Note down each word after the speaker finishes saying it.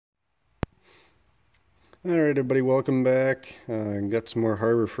All right, everybody, welcome back. Got some more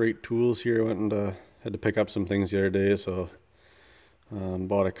Harbor Freight tools here. I went and had to pick up some things the other day, so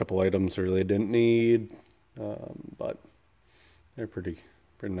bought a couple items I really didn't need, but they're pretty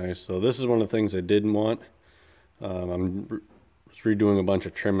nice. So this is one of the things I didn't want. Was redoing a bunch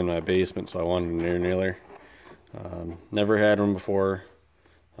of trim in my basement, so I wanted an air nailer. Never had one before.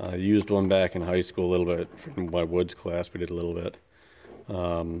 Used one back in high school a little bit from my woods class. We did a little bit,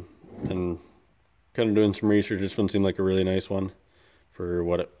 and kind of doing some research. This one seemed like a really nice one for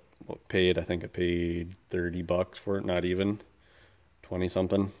what paid. I think I paid $30 for it, not even 20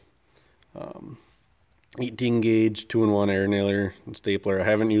 something. 18 gauge 2-in-1 air nailer and stapler. I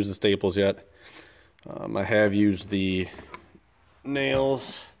haven't used the staples yet. I have used the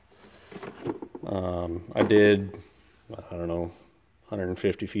nails. I did, I don't know,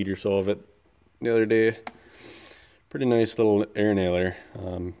 150 feet or so of it the other day. Pretty nice little air nailer.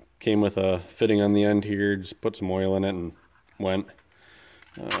 Came with a fitting on the end here, just put some oil in it and went.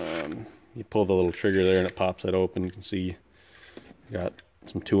 You pull the little trigger there and it pops it open. You can see got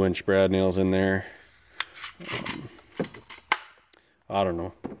some 2-inch brad nails in there. I don't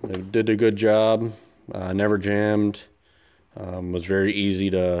know, they did a good job. Never jammed. Was very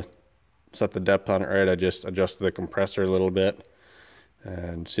easy to set the depth on it right. I just adjusted the compressor a little bit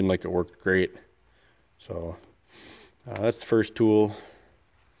and seemed like it worked great. So that's the first tool.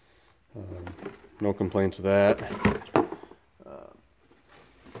 No complaints with that.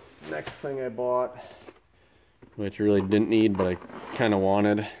 Next thing I bought, which I really didn't need but I kind of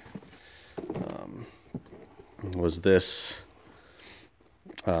wanted, was this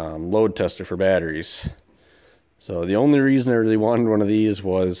load tester for batteries. So the only reason I really wanted one of these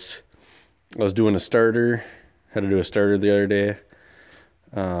was I was doing a starter, had to do a starter the other day,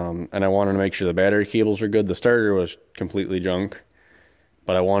 and I wanted to make sure the battery cables were good. The starter was completely junk,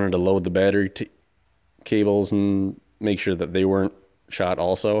 but I wanted to load the battery cables and make sure that they weren't shot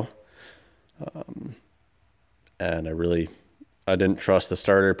also. And I didn't trust the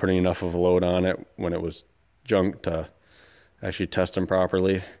starter putting enough of a load on it when it was junk to actually test them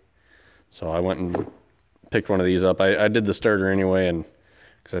properly. So I went and picked one of these up. I did the starter anyway, and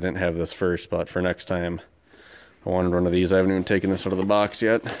because I didn't have this first, but for next time I wanted one of these. I haven't even taken this out of the box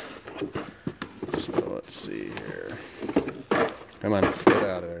yet. So let's see here. Come on, get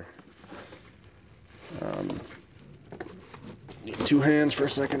out of there. Need 2 hands for a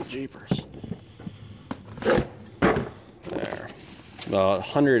second, jeepers. There. The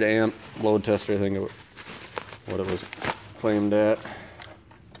 100 amp load tester, I think what it was claimed at.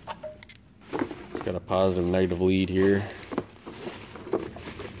 It's got a positive negative lead here. Get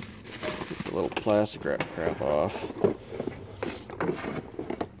the little plastic wrap crap off.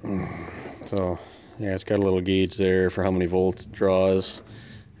 So yeah, it's got a little gauge there for how many volts it draws,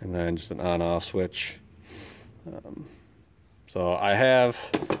 and then just an on-off switch. So I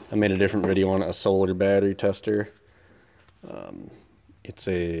made a different video on a solar battery tester. It's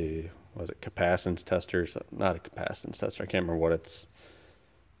a, capacitance tester? So not a capacitance tester, I can't remember what it's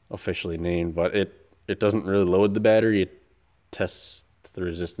officially named, but it doesn't really load the battery, it tests the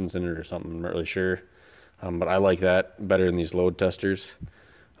resistance in it or something, I'm not really sure. But I like that better than these load testers.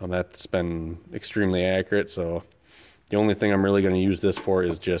 That's been extremely accurate, so the only thing I'm really going to use this for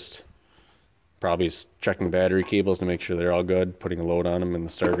is just probably checking battery cables to make sure they're all good, putting a load on them, and the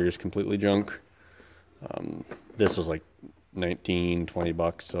starter is completely junk. This was like 19-20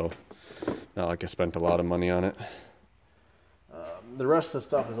 bucks, so not like I spent a lot of money on it. The rest of the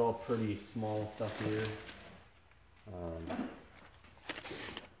stuff is all pretty small stuff here.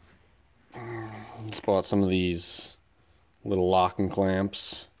 Just bought some of these little locking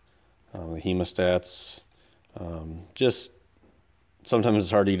clamps, the hemostats. Just sometimes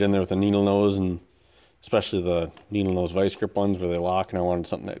it's hard to get in there with a needle nose, and especially the needle nose vice grip ones where they lock, and I wanted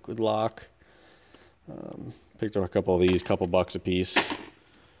something that could lock. Picked up a couple of these, couple bucks a piece.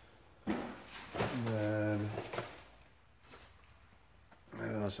 And then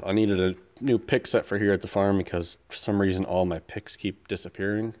I needed a new pick set for here at the farm because for some reason all my picks keep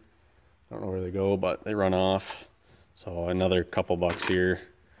disappearing. I don't know where they go, but they run off. So another couple bucks here.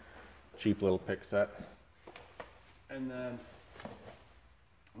 Cheap little pick set. And then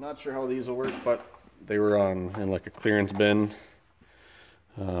I'm not sure how these will work, but they were in like a clearance bin.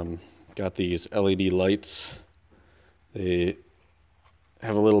 Got these LED lights. They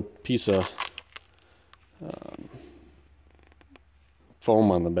have a little piece of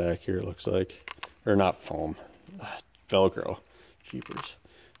foam on the back here, it looks like. Or not foam, Velcro, jeepers.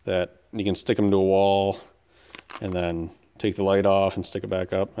 That you can stick them to a wall and then take the light off and stick it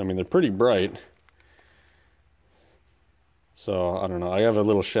back up. I mean, they're pretty bright. So I don't know, I have a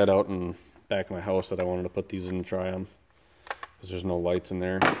little shed out in back of my house that I wanted to put these in and try them, because there's no lights in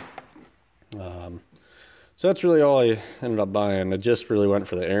there. So that's really all I ended up buying. I just really went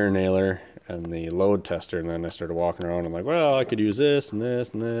for the air nailer and the load tester, and then I started walking around. I'm like, well, I could use this and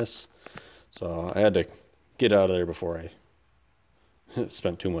this and this. So I had to get out of there before I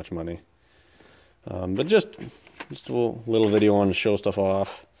spent too much money. But just a little video on to show stuff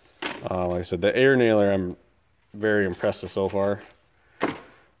off. Like I said, the air nailer I'm very impressed with so far.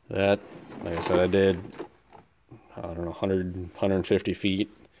 That, like I said, I did, I don't know, 150 feet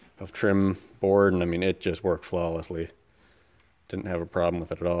of trim board, and I mean, it just worked flawlessly. Didn't have a problem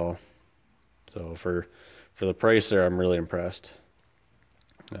with it at all. So for the price there, I'm really impressed.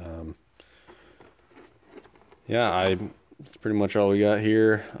 Yeah, that's pretty much all we got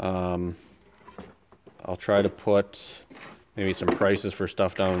here. I'll try to put maybe some prices for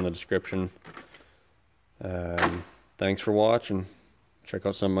stuff down in the description. Thanks for watching. Check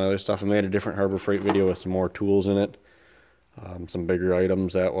out some of my other stuff. I made a different Harbor Freight video with some more tools in it. Some bigger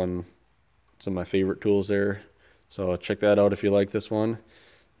items. That one, some of my favorite tools there. So check that out if you like this one.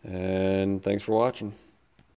 And thanks for watching.